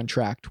signed the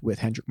contract with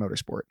Hendrick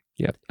Motorsport.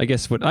 Yeah, I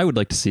guess what I would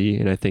like to see,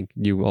 and I think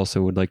you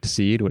also would like to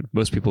see, and what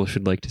most people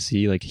should like to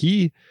see, like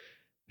he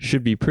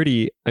should be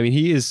pretty. I mean,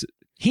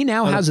 he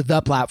now has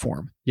the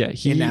platform. Yeah,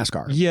 in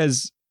NASCAR. He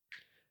has.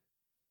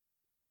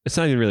 It's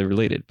not even really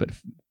related, but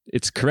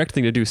it's a correct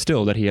thing to do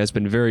still that he has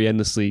been very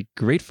endlessly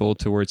grateful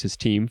towards his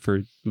team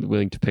for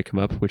willing to pick him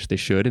up, which they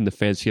should, and the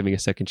fans giving a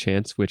second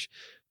chance, which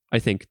I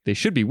think they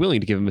should be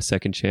willing to give him a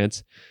second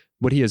chance.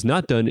 What he has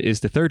not done is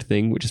the third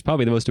thing, which is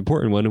probably the most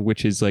important one,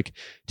 which is like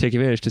take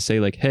advantage to say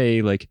like,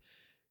 hey, like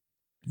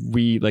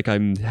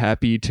I'm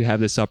happy to have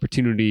this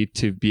opportunity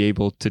to be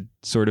able to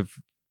sort of,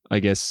 I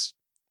guess,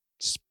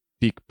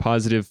 speak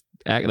positive,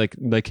 act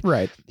like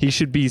right. He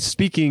should be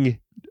speaking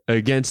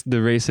against the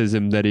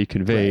racism that he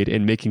conveyed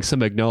and making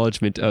some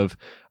acknowledgement of,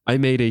 I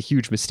made a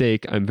huge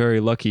mistake. I'm very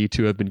lucky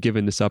to have been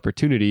given this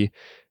opportunity.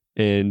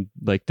 And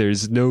like,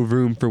 there's no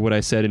room for what I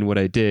said and what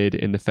I did.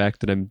 And the fact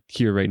that I'm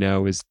here right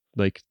now is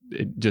like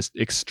just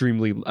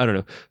extremely, I don't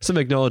know, some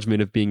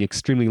acknowledgement of being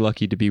extremely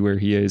lucky to be where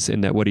he is,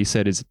 and that what he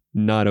said is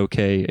not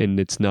okay. And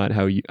it's not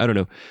how I don't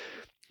know.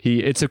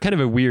 It's a kind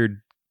of a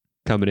weird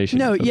combination.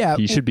 No, yeah.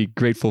 He should be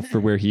grateful for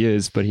where he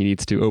is, but he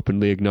needs to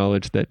openly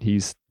acknowledge that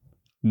he's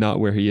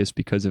not where he is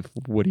because of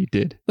what he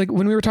did. Like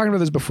when we were talking about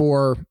this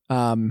before,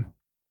 I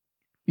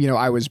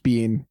was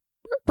being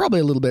probably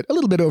a little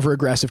bit over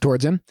aggressive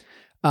towards him.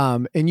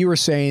 And you were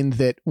saying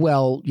that,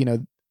 well,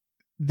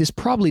 this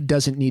probably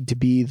doesn't need to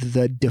be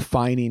the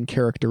defining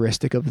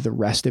characteristic of the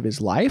rest of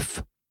his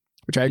life,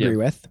 which I agree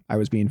with. I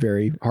was being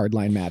very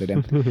hardline mad at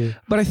him.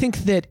 But I think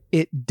that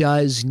it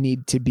does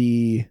need to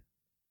be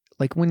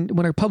like when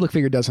a public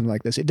figure does something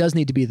like this, it does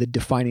need to be the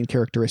defining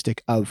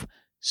characteristic of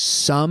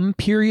some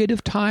period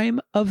of time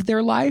of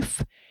their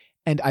life.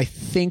 And I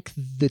think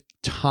the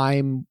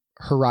time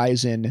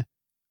horizon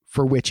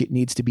for which it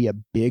needs to be a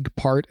big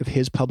part of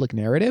his public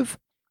narrative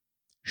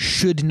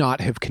should not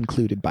have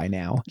concluded by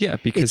now. Yeah,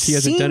 because he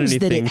hasn't done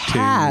anything that it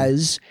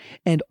has,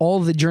 and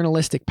all the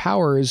journalistic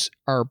powers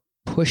are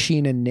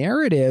pushing a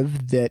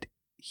narrative that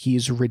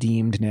he's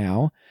redeemed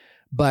now.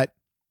 But,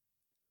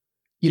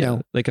 you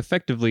know, like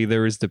effectively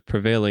there was the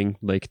prevailing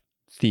like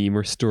theme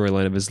or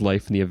storyline of his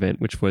life in the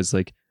event, which was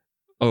like,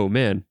 oh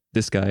man,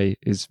 this guy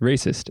is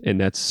racist and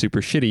that's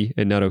super shitty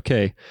and not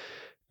okay.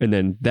 And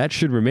then that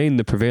should remain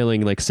the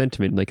prevailing like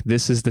sentiment. Like,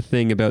 this is the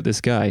thing about this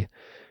guy.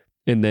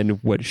 And then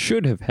what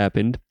should have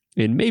happened,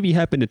 and maybe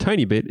happened a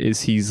tiny bit,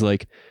 is he's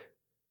like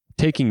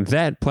taking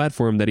that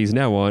platform that he's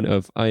now on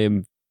of I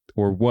am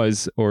or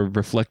was or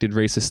reflected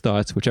racist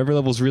thoughts, whichever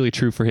level's really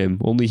true for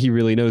him. Only he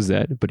really knows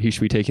that, but he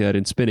should be taking that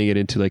and spinning it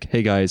into like,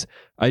 hey guys,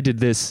 I did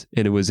this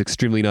and it was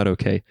extremely not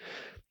okay.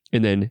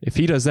 And then if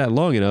he does that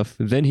long enough,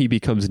 then he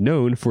becomes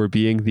known for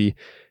being the,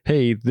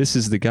 hey, this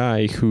is the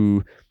guy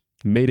who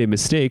made a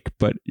mistake,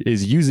 but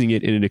is using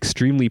it in an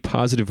extremely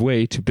positive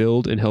way to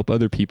build and help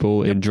other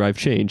people and drive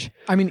change.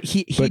 I mean,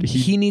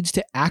 he needs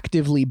to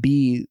actively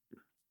be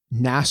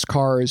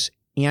NASCAR's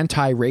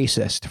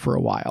anti-racist for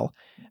a while.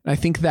 And I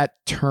think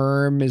that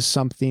term is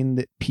something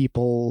that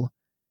people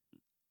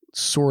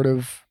sort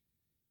of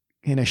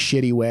in a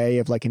shitty way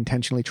of like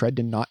intentionally tried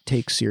to not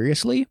take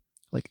seriously,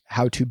 like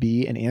how to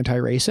be an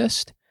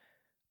anti-racist.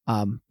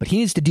 But he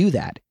needs to do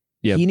that.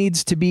 Yep. He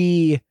needs to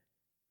be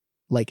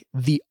like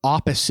the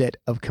opposite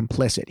of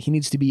complicit. He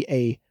needs to be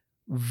a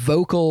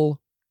vocal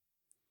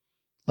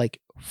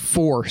like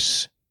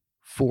force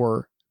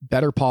for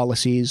better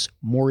policies,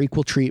 more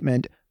equal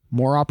treatment,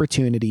 more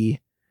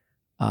opportunity.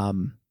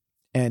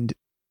 And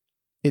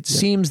it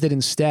seems that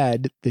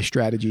instead the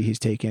strategy he's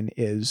taken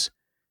is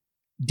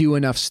do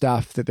enough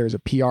stuff that there's a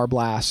PR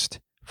blast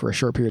for a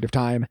short period of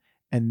time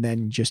and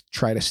then just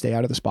try to stay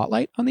out of the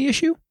spotlight on the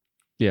issue.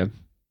 Yeah.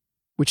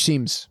 Which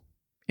seems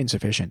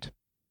insufficient.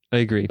 I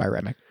agree. By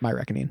my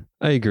reckoning.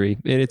 I agree.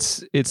 And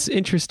it's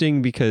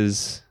interesting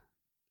because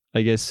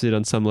I guess it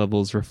on some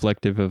level is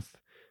reflective of,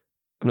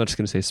 I'm not just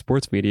going to say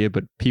sports media,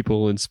 but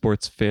people and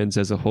sports fans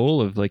as a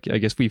whole of like, I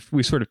guess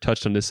we sort of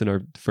touched on this in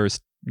our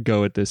first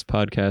go at this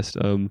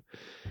podcast.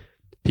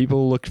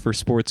 People look for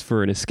sports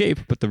for an escape,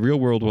 but the real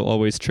world will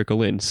always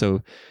trickle in.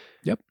 So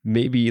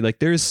maybe like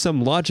there's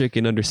some logic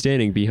and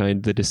understanding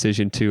behind the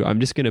decision to, I'm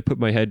just going to put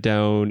my head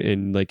down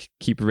and like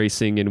keep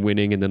racing and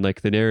winning. And then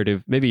like the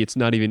narrative, maybe he's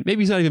not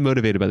even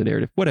motivated by the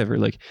narrative, whatever.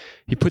 Like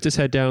he puts his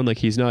head down, like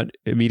he's not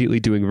immediately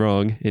doing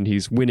wrong and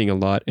he's winning a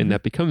lot. And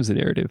that becomes the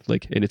narrative.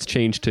 Like, and it's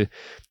changed to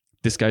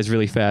this guy's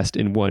really fast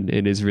and won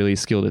and is really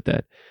skilled at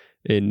that.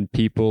 And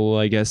people,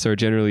 I guess, are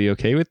generally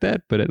okay with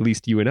that. But at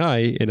least you and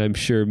I, and I'm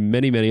sure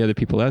many, many other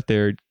people out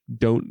there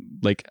don't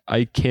like,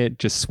 I can't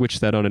just switch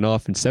that on and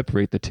off and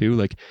separate the two.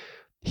 Like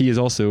he is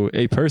also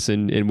a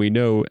person and we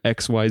know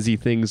XYZ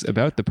things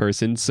about the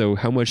person. So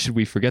how much should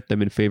we forget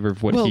them in favor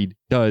of what he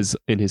does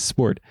in his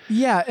sport?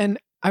 Yeah. And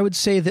I would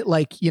say that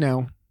like, you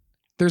know,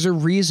 there's a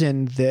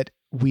reason that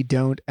we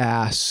don't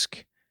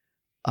ask,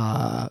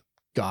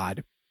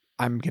 God,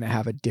 I'm going to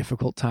have a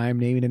difficult time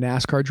naming a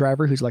NASCAR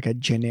driver who's like a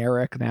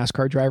generic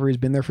NASCAR driver who's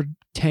been there for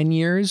 10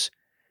 years.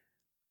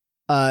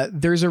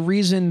 There's a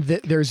reason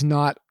that there's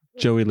not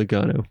Joey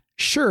Logano.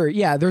 Sure.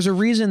 Yeah. There's a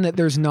reason that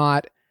there's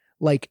not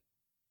like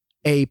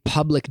a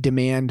public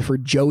demand for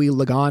Joey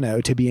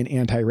Logano to be an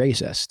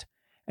anti-racist.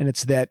 And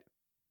it's that,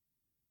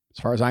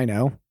 as far as I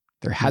know,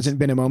 there hasn't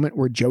been a moment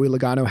where Joey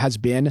Logano has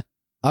been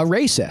a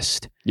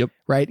racist. Yep.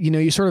 Right. You know,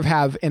 you sort of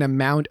have an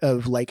amount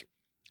of like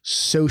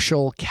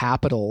social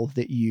capital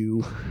that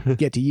you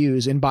get to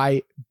use. And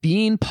by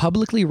being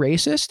publicly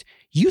racist,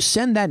 you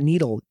send that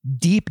needle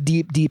deep,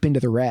 deep, deep into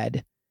the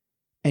red.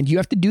 And you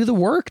have to do the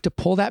work to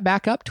pull that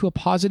back up to a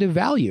positive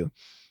value.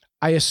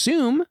 I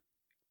assume,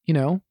 you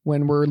know,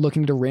 when we're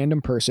looking at a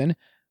random person,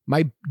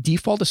 my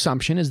default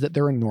assumption is that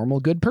they're a normal,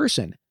 good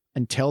person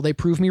until they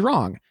prove me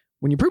wrong.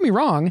 When you prove me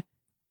wrong,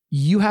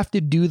 you have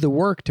to do the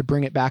work to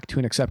bring it back to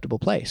an acceptable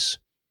place.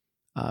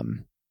 I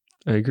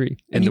agree.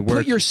 And you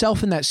put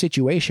yourself in that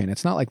situation.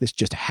 It's not like this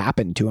just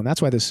happened to him.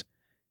 That's why this,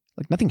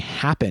 like nothing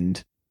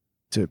happened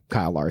to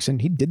Kyle Larson.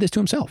 He did this to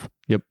himself.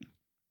 Yep.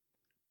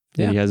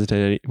 And he hasn't done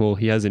any,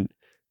 he hasn't,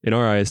 in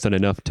our eyes, done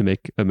enough to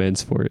make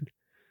amends for it.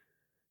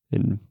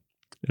 And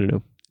I don't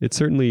know. It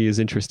certainly is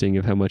interesting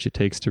of how much it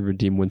takes to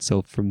redeem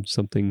oneself from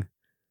something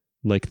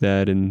like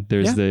that. And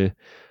there's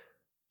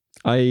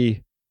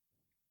I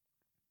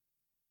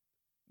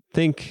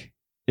think,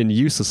 and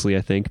uselessly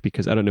I think,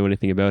 because I don't know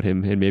anything about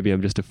him, and maybe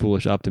I'm just a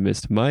foolish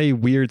optimist, my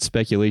weird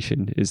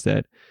speculation is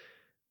that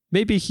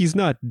maybe he's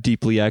not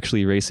deeply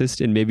actually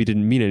racist and maybe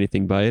didn't mean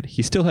anything by it.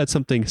 He still had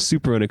something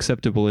super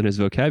unacceptable in his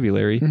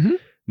vocabulary. Mm-hmm.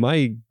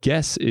 My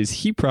guess is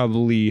he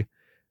probably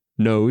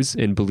knows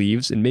and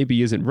believes, and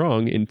maybe isn't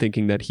wrong in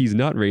thinking that he's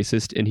not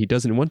racist and he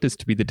doesn't want this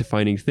to be the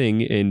defining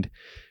thing, and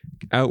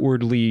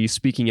outwardly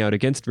speaking out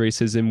against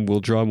racism will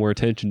draw more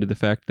attention to the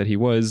fact that he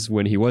was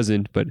when he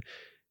wasn't, but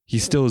he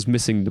still is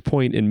missing the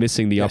point and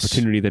missing the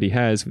opportunity that he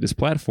has with this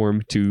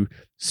platform to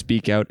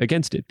speak out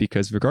against it.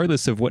 Because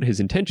regardless of what his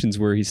intentions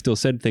were, he still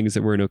said things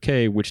that weren't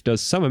okay, which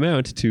does some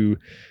amount to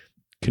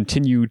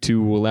continue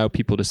to allow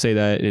people to say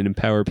that and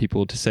empower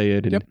people to say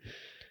it. And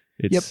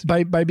it's,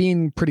 By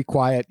being pretty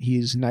quiet,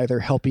 he's neither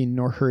helping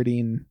nor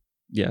hurting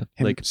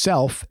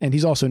himself, and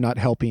he's also not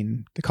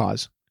helping the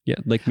cause. Yeah,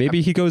 like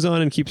maybe he goes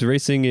on and keeps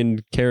racing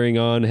and carrying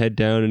on head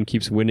down and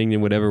keeps winning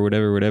and whatever,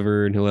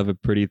 and he'll have a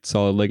pretty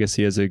solid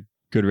legacy as a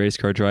good race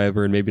car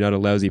driver and maybe not a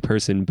lousy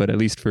person, but at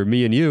least for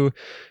me and you,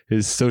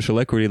 his social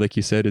equity, like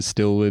you said, is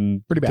still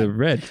in pretty bad. The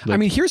red. I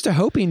mean, here's to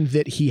hoping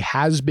that he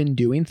has been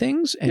doing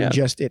things and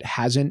just it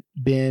hasn't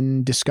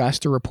been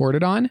discussed or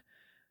reported on,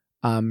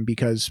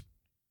 because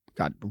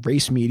God,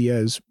 race media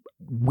is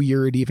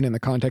weird even in the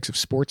context of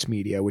sports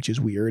media, which is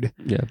weird.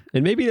 Yeah.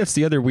 And maybe that's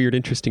the other weird,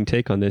 interesting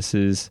take on this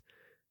is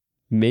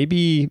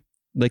maybe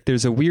like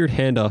there's a weird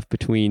handoff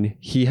between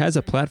he has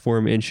a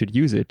platform and should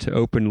use it to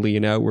openly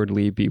and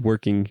outwardly be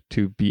working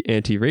to be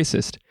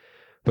anti-racist,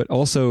 but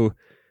also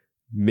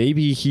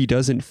maybe he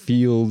doesn't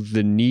feel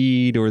the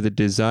need or the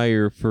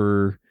desire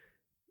for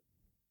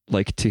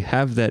like to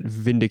have that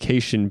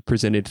vindication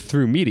presented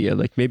through media.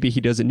 Like maybe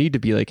he doesn't need to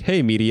be like,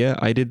 hey media,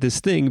 I did this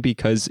thing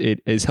because it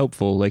is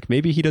helpful. Like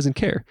maybe he doesn't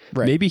care.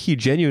 Right. Maybe he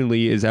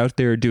genuinely is out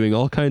there doing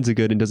all kinds of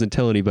good and doesn't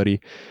tell anybody, in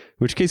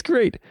which case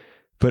great.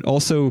 But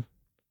also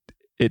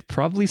it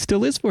probably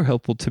still is more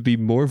helpful to be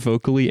more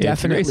vocally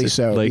definitely anti-racist.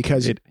 so, like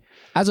because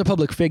as a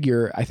public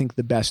figure, I think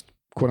the best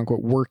quote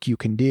unquote work you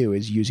can do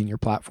is using your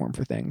platform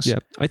for things. Yeah.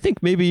 I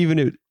think maybe even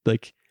it,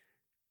 like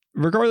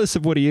regardless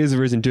of what he is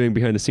or isn't doing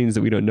behind the scenes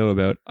that we don't know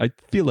about, I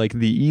feel like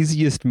the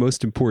easiest,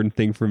 most important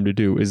thing for him to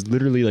do is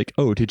literally like,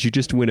 oh, did you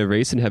just win a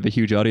race and have a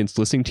huge audience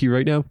listening to you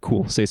right now?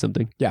 Cool. Say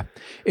something. Yeah.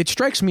 It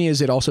strikes me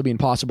as it also being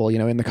possible,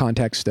 in the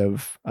context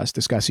of us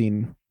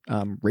discussing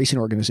racing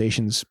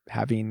organizations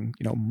having,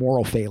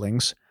 moral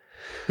failings.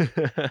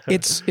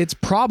 It's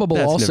probable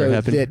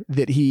also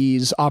that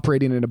he's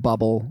operating in a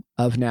bubble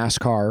of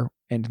NASCAR,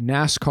 and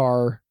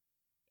NASCAR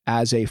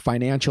as a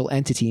financial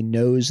entity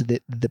knows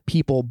that the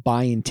people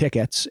buying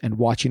tickets and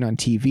watching on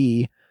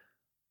TV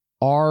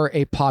are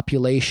a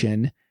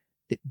population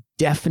that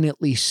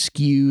definitely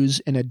skews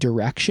in a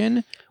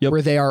direction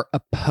where they are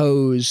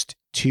opposed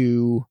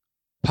to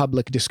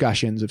public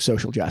discussions of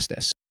social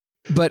justice.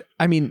 But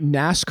I mean,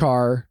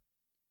 NASCAR,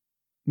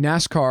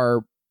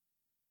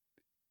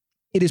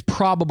 it is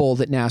probable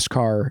that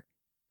NASCAR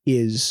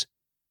is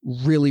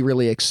really,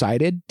 really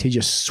excited to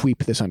just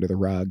sweep this under the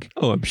rug.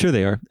 Oh, I'm sure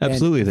they are.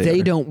 Absolutely.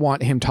 They don't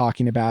want him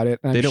talking about it.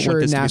 And they I'm don't sure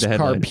want this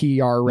NASCAR to be the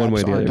PR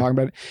reps aren't talking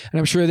about it. And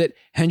I'm sure that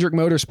Hendrick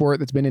Motorsport,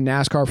 that's been in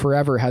NASCAR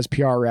forever, has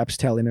PR reps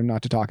telling him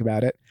not to talk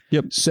about it.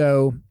 Yep.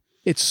 So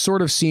it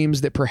sort of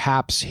seems that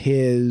perhaps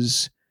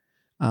his,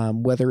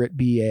 whether it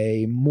be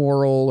a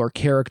moral or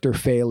character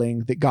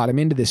failing that got him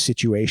into this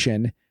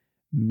situation,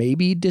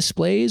 maybe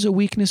displays a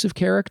weakness of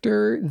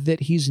character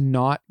that he's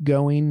not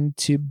going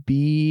to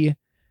be,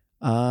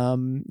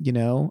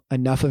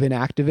 enough of an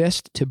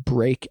activist to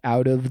break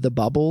out of the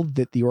bubble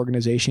that the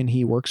organization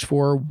he works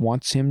for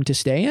wants him to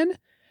stay in.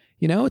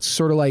 It's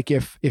sort of like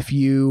if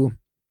the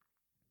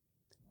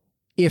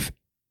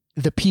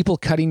people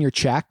cutting your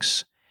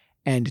checks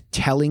and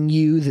telling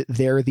you that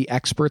they're the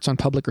experts on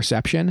public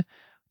reception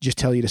just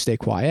tell you to stay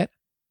quiet,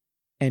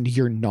 and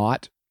you're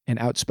not an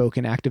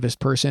outspoken activist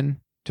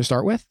person to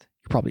start with,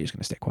 you're probably just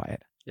going to stay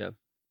quiet. Yeah.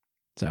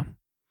 So,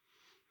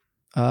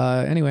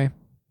 anyway,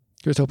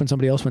 here's hoping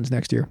somebody else wins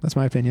next year. That's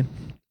my opinion.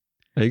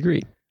 I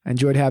agree. I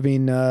enjoyed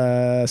having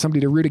somebody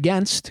to root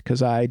against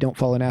because I don't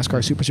follow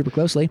NASCAR super, super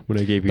closely. When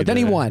I gave you, then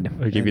he won.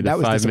 I gave you the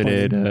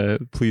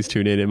 5-minute. Please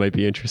tune in. It might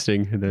be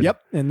interesting. And then,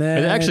 and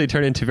then it actually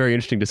turned into a very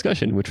interesting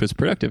discussion, which was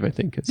productive, I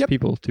think, as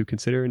people to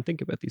consider and think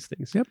about these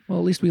things. Yep. Well,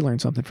 at least we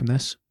learned something from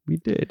this. We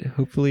did.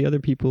 Hopefully, other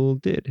people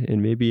did,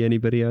 and maybe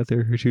anybody out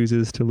there who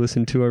chooses to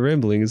listen to our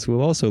ramblings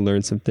will also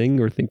learn something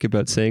or think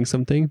about saying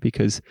something,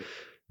 because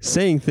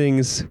saying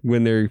things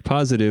when they're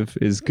positive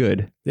is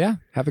good. Yeah.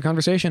 Have the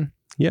conversation.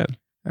 Yeah.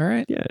 All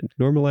right. Yeah.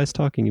 Normalize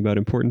talking about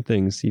important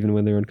things, even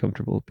when they're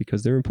uncomfortable,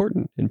 because they're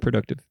important and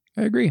productive.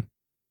 I agree.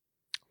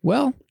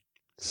 Well,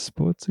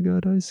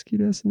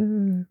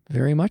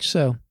 very much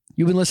so.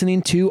 You've been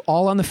listening to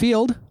All on the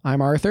Field.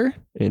 I'm Arthur.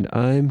 And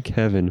I'm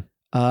Kevin.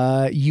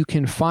 You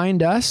can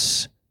find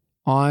us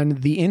on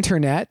the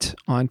internet,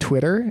 on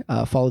Twitter.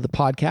 Follow the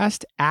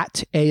podcast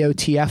at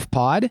AOTF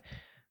Pod.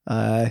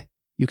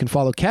 You can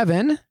follow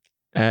Kevin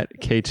at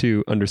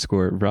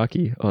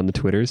K2_Rocky on the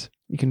Twitters.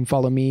 You can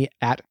follow me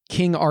at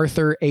King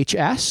Arthur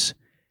HS.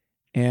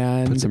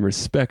 And put some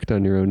respect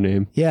on your own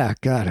name. Yeah,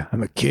 God,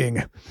 I'm a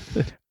king.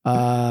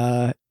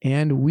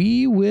 And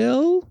we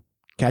will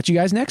catch you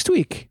guys next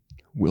week.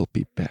 We'll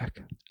be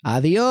back.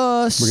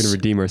 Adios. We're going to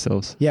redeem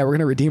ourselves. Yeah, we're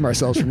going to redeem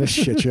ourselves from this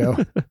shit show.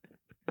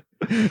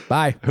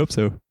 Bye. Hope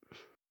so.